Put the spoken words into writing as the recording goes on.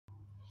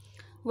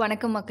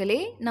வணக்கம் மக்களே,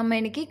 நம்ம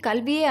இன்னைக்கு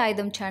கல்வியே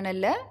ஆயுதம்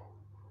சேனலில்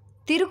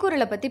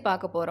திருக்குறளை பற்றி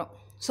பார்க்க போகிறோம்.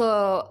 ஸோ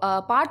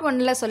பார்ட்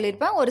 1ல்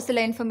சொல்லியிருப்பேன், ஒரு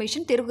சில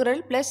இன்ஃபர்மேஷன் திருக்குறள்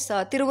ப்ளஸ்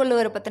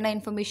திருவள்ளுவரை பற்றின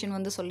இன்ஃபர்மேஷன்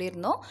வந்து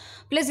சொல்லியிருந்தோம்.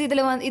 ப்ளஸ்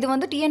இது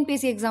வந்து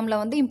டிஎன்பிஎஸ்சி எக்ஸாமில்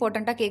வந்து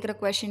இம்பார்ட்டண்ட்டாக கேட்குற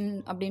கொஷின்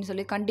அப்படின்னு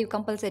சொல்லி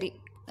கம்பல்சரி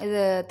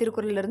இது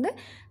திருக்குறளிலிருந்து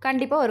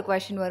கண்டிப்பாக ஒரு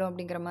கொஷின் வரும்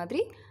அப்படிங்கிற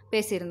மாதிரி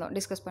பேசியிருந்தோம்,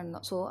 டிஸ்கஸ்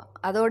பண்ணியிருந்தோம். ஸோ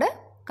அதோட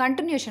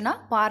கண்டினியூஷனாக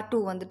பார்ட்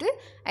 2 வந்துட்டு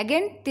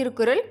அகெயின்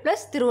திருக்குறள்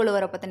ப்ளஸ்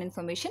திருவள்ளுவரை பற்றின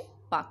இன்ஃபர்மேஷன்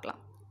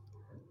பார்க்கலாம்.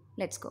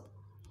 Let's go.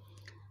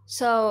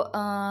 ஸோ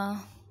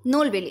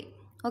நூல்வெளி.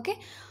 ஓகே,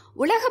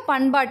 உலக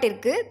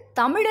பண்பாட்டிற்கு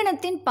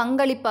தமிழினத்தின்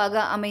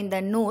பங்களிப்பாக அமைந்த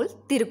நூல்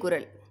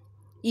திருக்குறள்.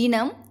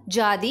 இனம்,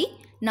 ஜாதி,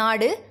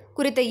 நாடு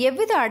குறித்த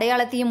எவ்வித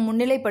அடையாளத்தையும்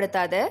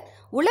முன்னிலைப்படுத்தாத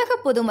உலக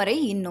பொதுமறை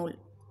இந்நூல்.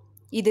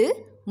 இது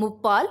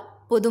முப்பால்,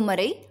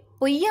 பொதுமறை,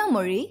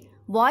 பொய்யாமொழி,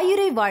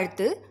 வாயுரை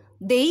வாழ்த்து,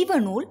 தெய்வ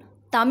நூல்,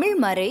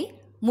 தமிழ்மறை,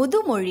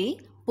 முதுமொழி,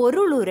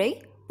 பொருளுரை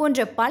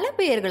போன்ற பல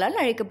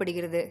பெயர்களால்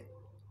அழைக்கப்படுகிறது.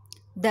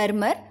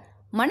 தர்மர்,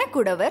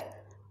 மணக்குடவர்,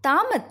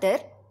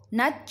 தாமத்தர்,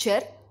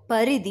 நச்சர்,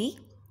 பரிதி,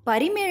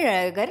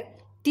 பரிமேழகர்,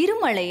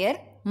 திருமலையர்,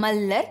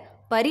 மல்லர்,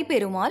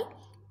 பரிபெருமாள்,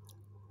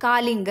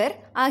 காலிங்கர்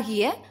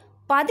ஆகிய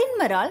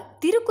 11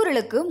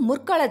 திருக்குறளுக்கு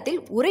முற்காலத்தில்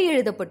உரை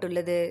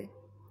எழுதப்பட்டுள்ளது.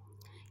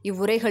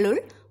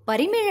 இவ்வுரைகளுள்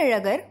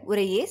பரிமேழகர்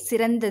உரையே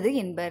சிறந்தது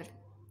என்பர்.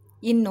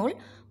 இந்நூல்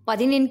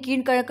 14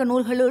 கீழ்க்கணக்கு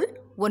நூல்களுள்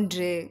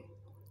ஒன்று.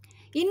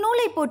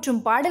 இந்நூலை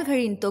போற்றும்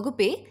பாடல்களின்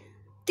தொகுப்பே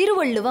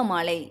திருவள்ளுவ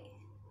மாலை.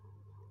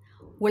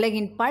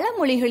 உலகின் பல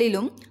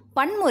மொழிகளிலும்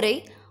பன்முறை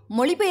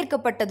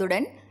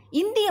மொழிபெயர்க்கப்பட்டதுடன்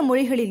இந்திய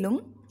மொழிகளிலும்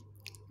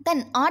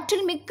தன்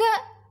ஆற்றல் மிக்க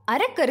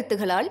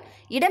அறக்கருத்துகளால்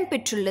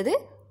இடம்பெற்றுள்ளது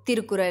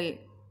திருக்குறள்.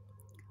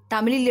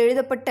 தமிழில்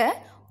எழுதப்பட்ட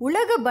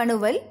உலக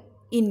பணுவல்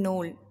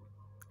இந்நூல்.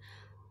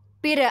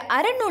 பிற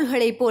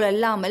அறநூல்களைப்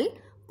போலல்லாமல்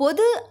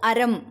பொது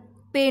அறம்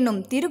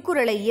பேணும்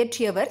திருக்குறளை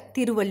இயற்றியவர்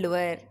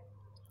திருவள்ளுவர்.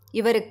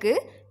 இவருக்கு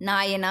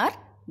நாயனார்,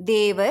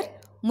 தேவர்,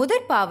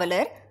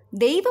 முதற்பாவலர்,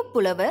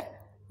 தெய்வப்புலவர்,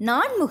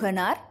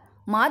 நான்முகனார்,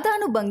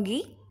 மாதானுபங்கி,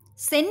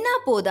 சென்னா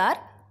போதார்,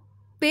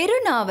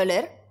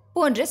 பெருநாவலர்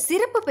போன்ற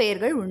சிறப்பு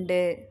பெயர்கள் உண்டு.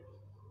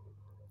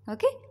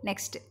 Okay,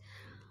 next.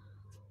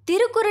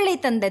 திருக்குறளை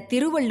தந்த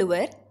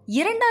திருவள்ளுவர்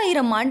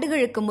 2000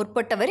 ஆண்டுகளுக்கு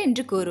முற்பட்டவர்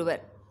என்று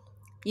கூறுவர்.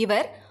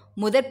 இவர்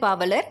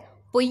முதற்பாவலர்,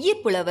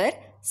 பொய்யிற்புலவர்,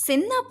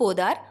 சென்னா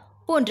போதார்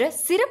போன்ற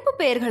சிறப்பு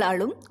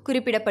பெயர்களாலும்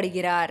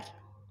குறிப்பிடப்படுகிறார்.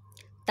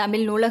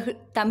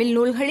 தமிழ்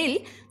நூல்களில்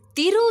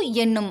திரு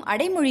என்னும்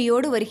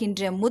அடைமொழியோடு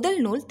வருகின்ற முதல்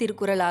நூல்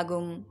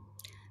திருக்குறளாகும்.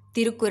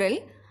 திருக்குறள்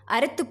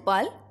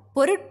அறத்துப்பால்,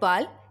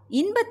 பொருட்பால்,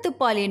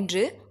 இன்பத்துப்பால்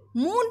என்று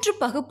 3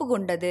 பகுப்பு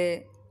கொண்டது.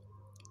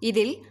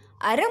 இதில்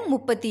அறம்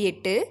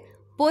 38,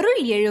 பொருள்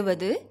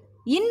 70,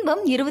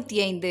 இன்பம்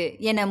 25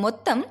 என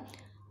மொத்தம்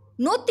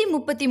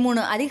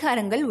 133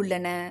 அதிகாரங்கள்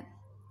உள்ளன.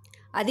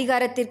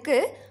 அதிகாரத்திற்கு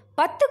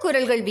 10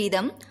 குறள்கள்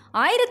வீதம்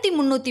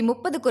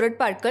 1330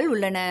 குறட்பாட்கள்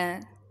உள்ளன.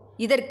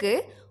 இதற்கு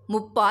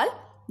முப்பால்,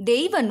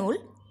 தெய்வ நூல்,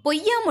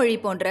 பொய்யாமொழி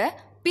போன்ற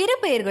பிற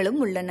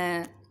பெயர்களும் உள்ளன.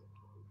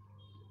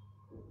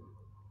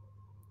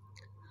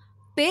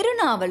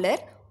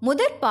 பெருநாவலர்,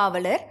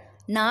 முதற்பாவலர்,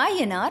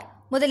 நாயனார்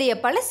முதலிய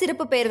பல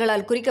சிறப்பு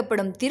பெயர்களால்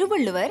குறிக்கப்படும்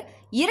திருவள்ளுவர்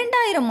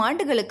 2000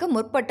 ஆண்டுகளுக்கு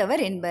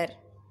முற்பட்டவர் என்பர்.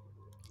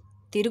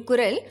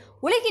 திருக்குறள்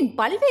உலகின்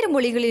பல்வேறு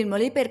மொழிகளில்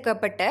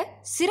மொழிபெயர்க்கப்பட்ட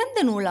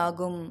சிறந்த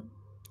நூலாகும்.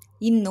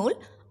 இந்நூல்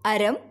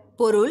அறம்,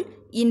 பொருள்,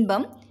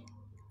 இன்பம்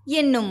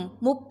என்னும்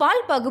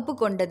முப்பால் பகுப்பு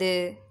கொண்டது.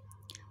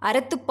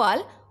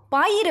 அறத்துப்பால்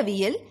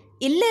பாயிரவியல்,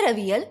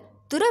 இல்லறவியல்,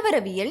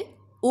 துறவரவியல்,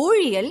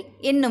 ஊழியல்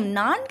என்னும்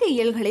 4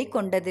 இயல்களை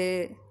கொண்டது.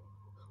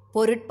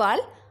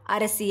 பொருட்பால்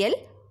அரசியல்,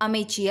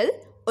 அமைச்சியல்,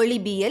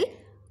 ஒளிபியல்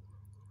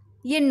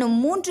என்னும்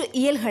 3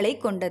 இயல்களை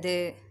கொண்டது.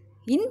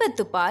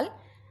 இன்பத்துப்பால்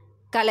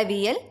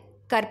களவியல்,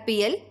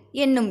 கற்பியல்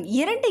என்னும்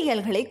 2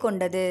 இயல்களை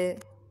கொண்டது.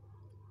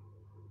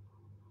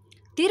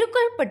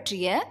 திருக்குறள்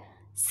பற்றிய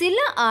சில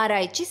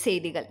ஆராய்ச்சி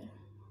செய்திகள்.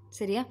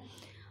 சரியா?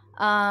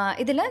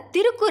 இதில்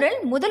திருக்குறள்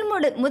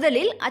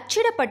முதலில்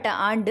அச்சிடப்பட்ட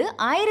ஆண்டு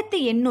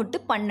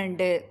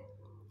 1812.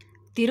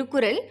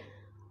 திருக்குறள்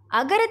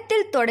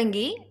அகரத்தில்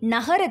தொடங்கி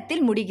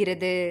நகரத்தில்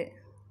முடிகிறது.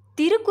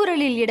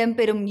 திருக்குறளில்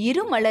இடம்பெறும்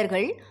 2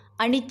 மலர்கள்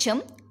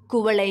அனிச்சம்,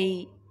 குவளை.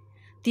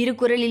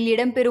 திருக்குறளில்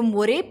இடம்பெறும்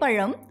ஒரே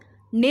பழம்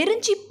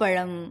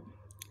நெருஞ்சிப்பழம்.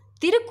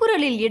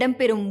 திருக்குறளில்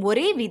இடம்பெறும்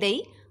ஒரே விதை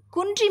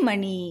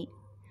குன்றிமணி.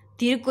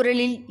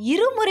 திருக்குறளில்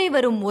 2 முறை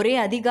வரும் ஒரே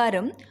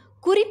அதிகாரம்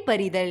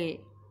குறிப்பறிதல்.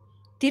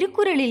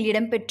 திருக்குறளில்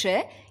இடம்பெற்ற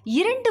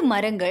 2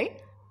 மரங்கள்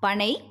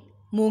பனை,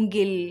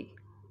 மூங்கில்.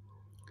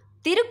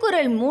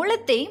 திருக்குறள்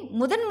மூலத்தை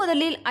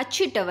முதலில்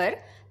அச்சிட்டவர்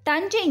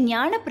தஞ்சை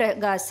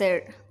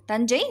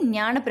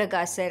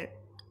ஞானப்பிரகாசர்.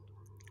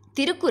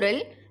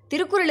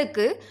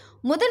 திருக்குறளுக்கு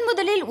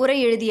முதலில் உரை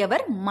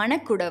எழுதியவர்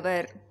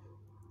மணக்குடவர்.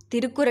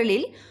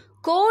 திருக்குறளில்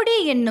கோடி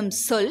என்னும்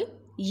சொல்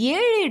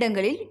 7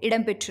 இடங்களில்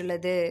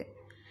இடம்பெற்றுள்ளது.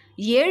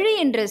 7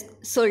 என்ற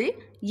சொல்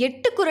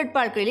 8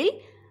 குறட்பாக்களில்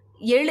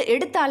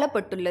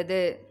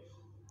எடுத்தாளப்பட்டுள்ளது.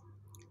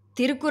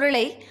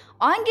 திருக்குறளை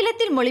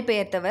ஆங்கிலத்தில்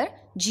மொழிபெயர்த்தவர்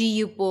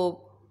G.U. போப்.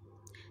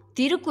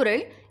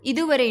 திருக்குறள்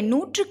இதுவரை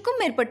 100க்கும்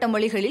மேற்பட்ட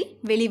மொழிகளில்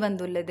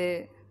வெளிவந்துள்ளது.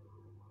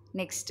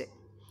 நெக்ஸ்ட்,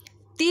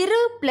 திரு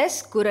ப்ளஸ்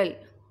குறள்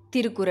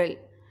திருக்குறள்.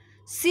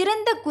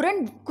 சிறந்த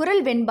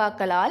குறள்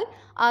வெண்பாக்களால்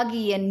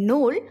ஆகிய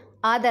நூல்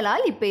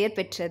ஆதலால் இப்பெயர்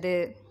பெற்றது.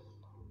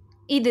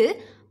 இது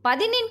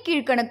 10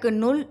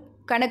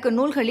 கணக்கு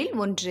நூல்களில்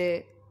ஒன்று.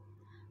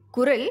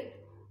 குறள்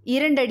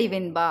 2 அடி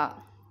வெண்பா.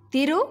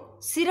 திரு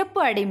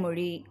சிறப்பு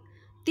அடைமொழி.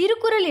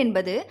 திருக்குறள்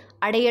என்பது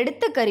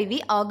அடையெடுத்த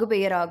கருவி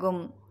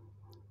ஆகுபெயராகும்.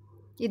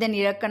 இதன்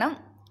இலக்கணம்.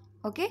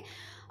 ஓகே.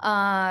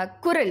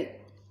 குறள்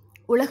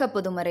உலக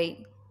பொதுமறை,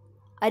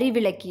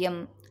 அறிவிலக்கியம்,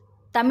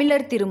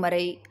 தமிழர்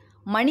திருமறை,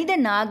 மனித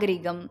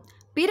நாகரிகம்,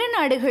 பிற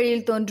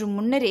நாடுகளில் தோன்றும்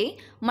முன்னரே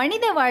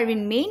மனித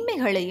வாழ்வின்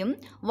மேன்மைகளையும்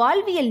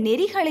வாழ்வியல்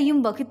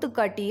நெறிகளையும் வகுத்து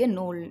காட்டிய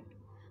நூல்.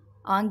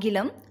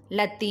 ஆங்கிலம்,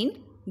 லத்தீன்,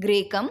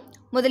 கிரேக்கம்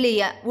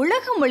முதலிய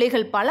உலக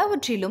மொழிகள்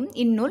பலவற்றிலும்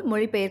இந்நூல்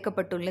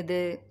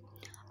மொழிபெயர்க்கப்பட்டுள்ளது.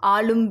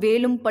 ஆளும்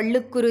வேலும்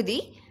பள்ளுக்குருதி,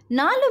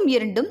 நாளும்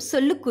இரண்டும்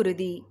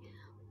சொல்லுக்குருதி,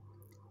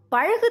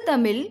 பழகு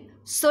தமிழ்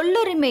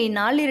சொல்லொருமை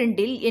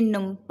நாளிரண்டில்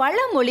என்னும் பல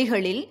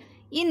மொழிகளில்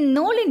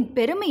இந்நூலின்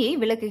பெருமையை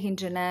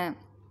விளக்குகின்றன.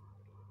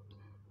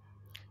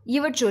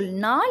 இவற்றுள்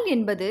நாள்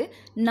என்பது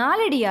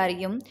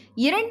நாலடியாரையும்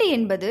 2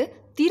 என்பது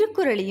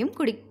திருக்குறளையும்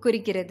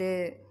குறிக்கிறது.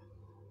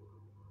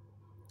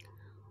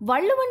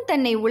 வள்ளுவன்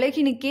தன்னை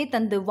உலகினுக்கே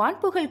தந்து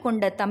வான்புகழ்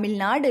கொண்ட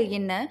தமிழ்நாடு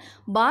என்ன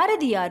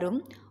பாரதியாரும்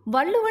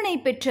வள்ளுவனை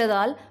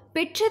பெற்றதால்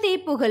பெற்றதே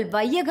புகழ்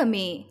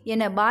வையகமே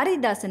என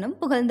பாரதிதாசனும்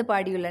புகழ்ந்து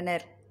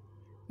பாடியுள்ளனர்.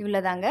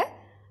 இவ்வளோதாங்க.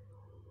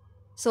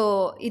 ஸோ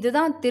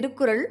இதுதான்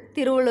திருக்குறள்,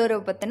 திருவள்ளுவரை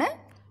பற்றின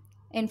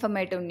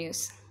இன்ஃபர்மேட்டிவ்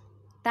நியூஸ்.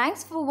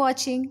 தேங்க்ஸ் ஃபார்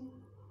வாட்சிங்.